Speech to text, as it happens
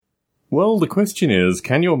Well, the question is,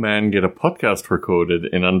 can your man get a podcast recorded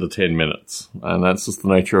in under 10 minutes? And that's just the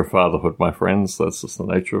nature of fatherhood, my friends. That's just the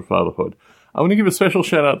nature of fatherhood. I want to give a special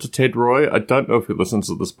shout out to Ted Roy. I don't know if he listens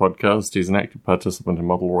to this podcast. He's an active participant in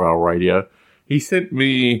Model Rail Radio. He sent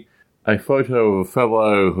me a photo of a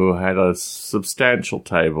fellow who had a substantial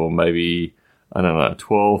table, maybe,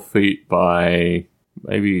 12 feet by,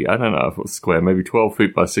 maybe, I don't know if it was square, maybe 12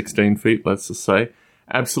 feet by 16 feet, let's just say.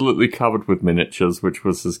 Absolutely covered with miniatures, which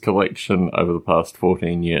was his collection over the past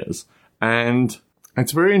 14 years. And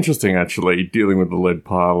it's very interesting, actually, dealing with the lead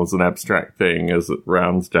pile as an abstract thing as it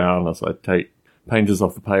rounds down, as I take painters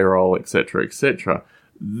off the payroll, etc., etc.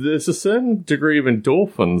 There's a certain degree of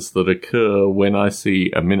endorphins that occur when I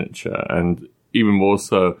see a miniature, and even more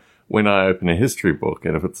so when I open a history book.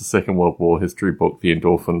 And if it's a Second World War history book, the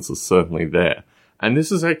endorphins are certainly there. And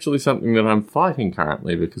this is actually something that I'm fighting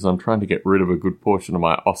currently because I'm trying to get rid of a good portion of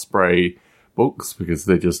my Osprey books because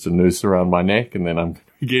they're just a noose around my neck, and then I'm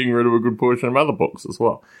getting rid of a good portion of other books as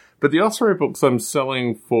well. But the Osprey books I'm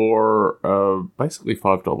selling for basically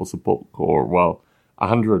 $5 a book, or, well,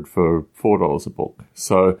 $100 for $4 a book.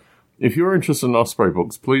 So if you're interested in Osprey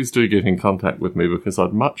books, please do get in contact with me because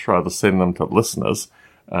I'd much rather send them to listeners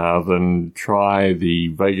than try the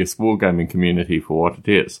Vegas wargaming community for what it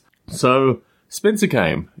is. So Spencer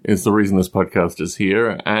Game is the reason this podcast is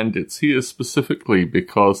here, and it's here specifically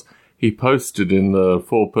because he posted in the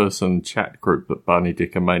 4-person chat group that Barney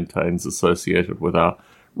Dicker maintains associated with our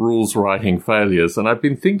rules writing failures. And I've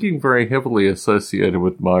been thinking very heavily associated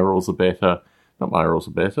with My Rules Are Better, not My Rules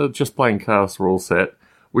Are Better, Just Plain Chaos rule set,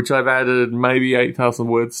 which I've added maybe 8,000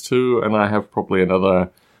 words to, and I have probably another,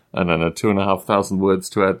 2,500 words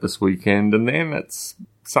to add this weekend, and then it's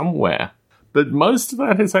somewhere. But most of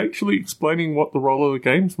that is actually explaining what the role of the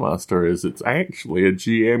Games Master is. It's actually a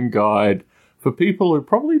GM guide for people who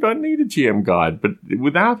probably don't need a GM guide. But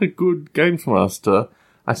without a good Games Master,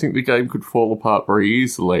 I think the game could fall apart very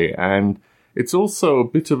easily. And it's also a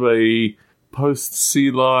bit of a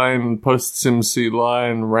post-Sea-Line, post-Sim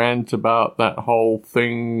Sea-Line rant about that whole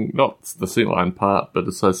thing. Not the Sea-Line part, but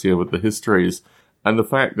associated with the histories. And the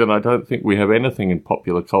fact that I don't think we have anything in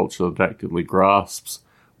popular culture that actively grasps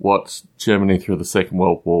what Germany through the Second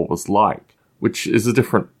World War was like, which is a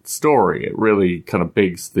different story. It really kind of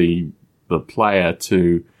begs the player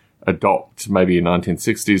to adopt maybe a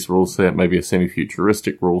 1960s rule set, maybe a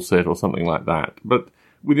semi-futuristic rule set or something like that. But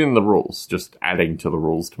within the rules, just adding to the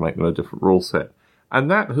rules to make them a different rule set. And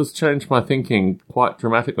that has changed my thinking quite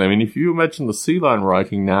dramatically. I mean, if you imagine the Sea-Line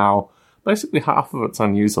writing now, basically half of it's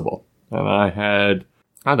unusable. And I had,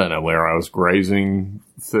 I don't know where I was grazing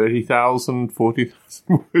 30,000,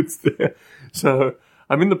 40,000 words there. So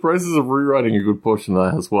I'm in the process of rewriting a good portion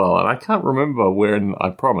of that as well. And I can't remember when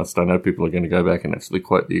I promised. I know people are going to go back and actually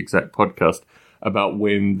quote the exact podcast about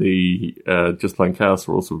when the Just Plain Chaos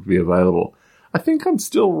rules would be available. I think I'm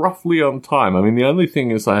still roughly on time. I mean, the only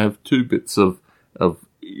thing is I have 2 bits of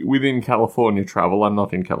within California travel. I'm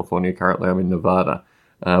not in California currently. I'm in Nevada.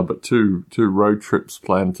 But two road trips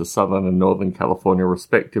planned to Southern and Northern California,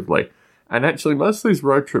 respectively. And actually, most of these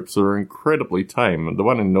road trips are incredibly tame. The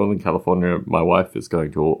one in Northern California, my wife is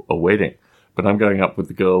going to a wedding. But I'm going up with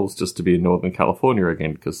the girls just to be in Northern California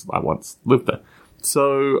again, because I once lived there.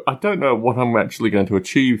 So I don't know what I'm actually going to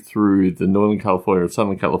achieve through the Northern California and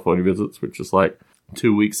Southern California visits, which is like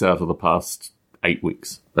 2 weeks out of the past 8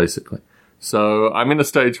 weeks, basically. So I'm in a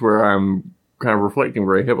stage where I'm kind of reflecting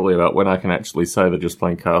very heavily about when I can actually say that Just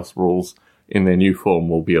Plain Chaos rules in their new form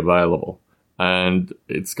will be available. And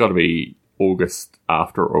it's got to be August,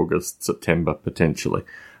 after August, September, potentially.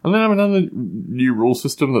 And then I have another new rule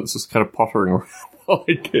system that's just kind of pottering around while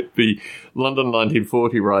I get the London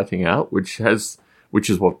 1940 writing out, which is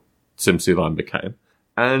what SimCline became.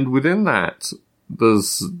 And within that,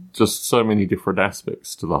 there's just so many different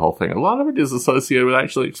aspects to the whole thing. A lot of it is associated with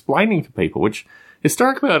actually explaining to people, which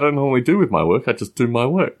historically I don't normally do with my work. I just do my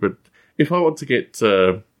work. But if I want to get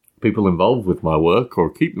people involved with my work,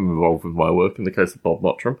 or keep them involved with my work, in the case of Bob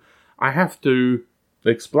Mottram, I have to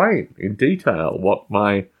explain in detail what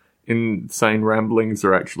my insane ramblings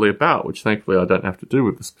are actually about, which thankfully I don't have to do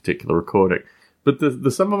with this particular recording. But the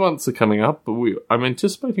summer months are coming up. I'm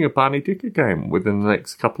anticipating a Barney Dicker game within the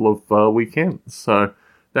next couple of weekends. So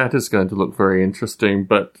that is going to look very interesting.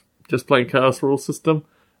 But Just Plain Chaos rule system,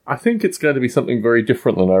 I think it's going to be something very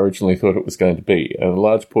different than I originally thought it was going to be. And a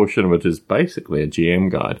large portion of it is basically a GM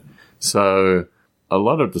guide. So a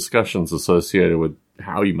lot of discussions associated with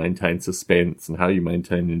how you maintain suspense and how you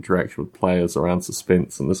maintain interaction with players around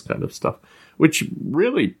suspense and this kind of stuff, which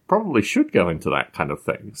really probably should go into that kind of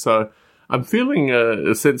thing. So I'm feeling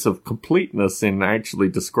a sense of completeness in actually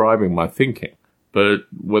describing my thinking. But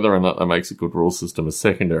whether or not that makes a good rule system is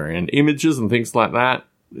secondary. And images and things like that,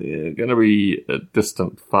 they're going to be a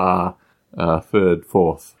distant, far third,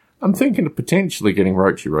 fourth. I'm thinking of potentially getting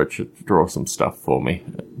Rochi to draw some stuff for me.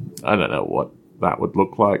 I don't know what that would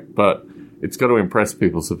look like, but it's got to impress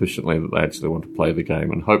people sufficiently that they actually want to play the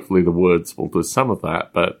game, and hopefully the words will do some of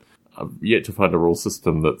that, but I've yet to find a rule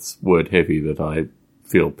system that's word-heavy that I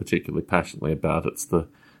feel particularly passionately about. It's the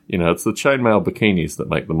chainmail bikinis that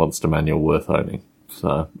make the Monster Manual worth owning.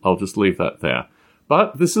 So I'll just leave that there.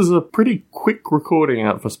 But this is a pretty quick recording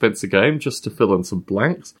out for Spencer Game, just to fill in some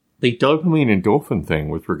blanks. The dopamine endorphin thing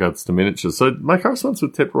with regards to miniatures. So my correspondence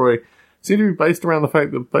with Ted Roy seemed to be based around the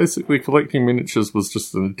fact that basically collecting miniatures was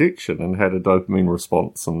just an addiction and had a dopamine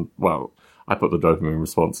response. And, well, I put the dopamine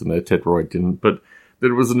response in there, Ted Roy didn't, but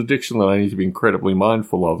that it was an addiction that I need to be incredibly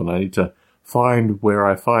mindful of, and I need to find where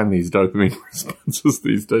I find these dopamine responses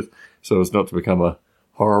these days so as not to become a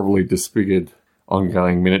horribly disfigured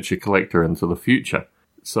ongoing miniature collector into the future.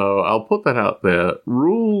 So I'll put that out there.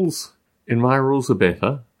 Rules, in my rules are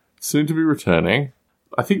better, soon to be returning.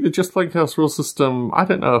 I think the Just Playing Chaos rule system, I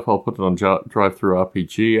don't know if I'll put it on Drive-Thru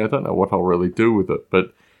RPG. I don't know what I'll really do with it,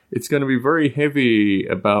 but it's going to be very heavy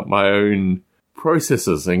about my own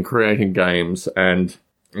processes in creating games, and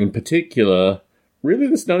in particular, really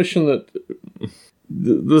this notion that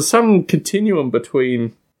there's some continuum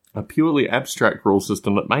between a purely abstract rule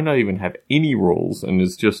system that may not even have any rules and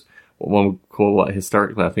is just what one would call, like,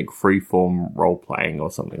 historically, I think, free-form role-playing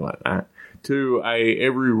or something like that, to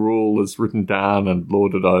every rule is written down and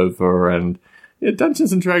lorded over, and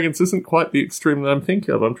Dungeons and Dragons isn't quite the extreme that I'm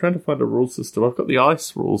thinking of. I'm trying to find a rule system. I've got the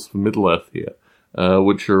ICE rules for Middle-earth here,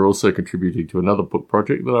 which are also contributing to another book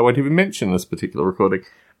project that I won't even mention in this particular recording.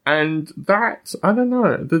 And that, I don't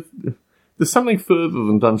know, there's something further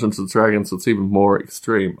than Dungeons and Dragons that's even more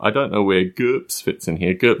extreme. I don't know where GURPS fits in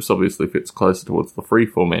here. GURPS obviously fits closer towards the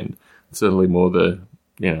freeform end. Certainly more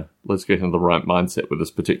let's get into the right mindset with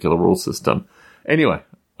this particular rule system. Anyway,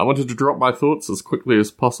 I wanted to drop my thoughts as quickly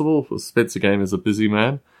as possible. Spencer Game is a busy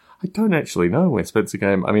man. I don't actually know where Spencer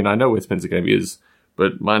Game... I mean, I know where Spencer Game is,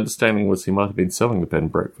 but my understanding was he might have been selling the bed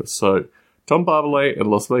and breakfast. So, Tom Barbalet in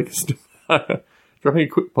Las Vegas, dropping a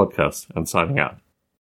quick podcast and signing out.